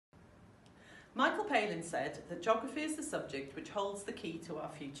Michael Palin said that geography is the subject which holds the key to our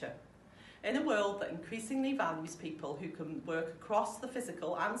future. In a world that increasingly values people who can work across the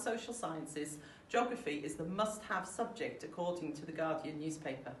physical and social sciences, geography is the must-have subject according to the Guardian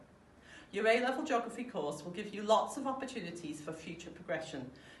newspaper. Your A-level geography course will give you lots of opportunities for future progression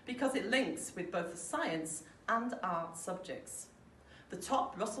because it links with both the science and art subjects. The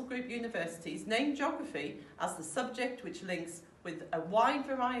top Russell Group universities name geography as the subject which links with a wide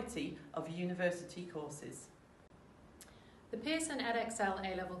variety of university courses. The Pearson EdXL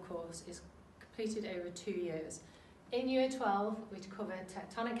A-level course is completed over 2 years. In Year 12, we cover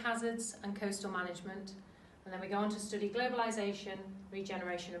tectonic hazards and coastal management, and then we go on to study globalisation,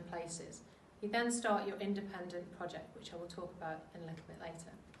 regeneration and places. You then start your independent project, which I will talk about in a little bit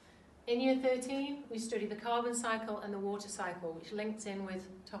later. In Year 13, we study the carbon cycle and the water cycle, which links in with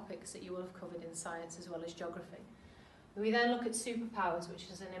topics that you will have covered in science as well as geography. We then look at superpowers, which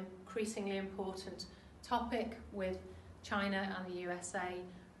is an increasingly important topic with China and the USA,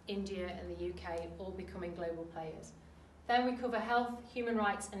 India and the UK all becoming global players. Then we cover health, human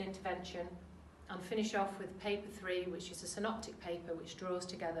rights and intervention, and finish off with paper 3, which is a synoptic paper which draws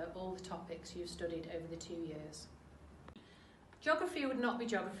together all the topics you've studied over the 2 years. Geography would not be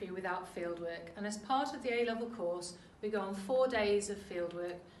geography without fieldwork, and as part of the A-level course we go on 4 days of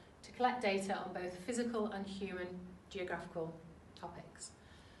fieldwork to collect data on both physical and human geographical topics.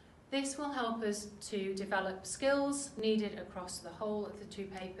 This will help us to develop skills needed across the whole of the 2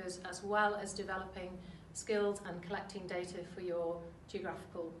 papers, as well as developing skills and collecting data for your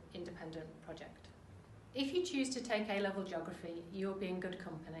geographical independent project. If you choose to take A-level geography, you'll be in good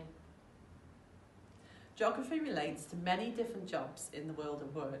company. Geography relates to many different jobs in the world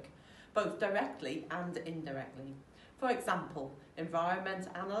of work, both directly and indirectly. For example, environment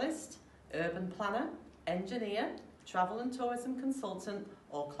analyst, urban planner, engineer, travel and tourism consultant,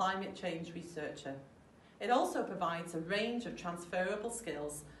 or climate change researcher. It also provides a range of transferable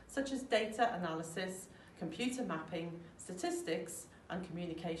skills such as data analysis, computer mapping, statistics, and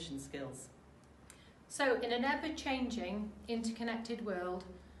communication skills. So in an ever-changing, interconnected world,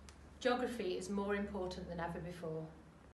 geography is more important than ever before.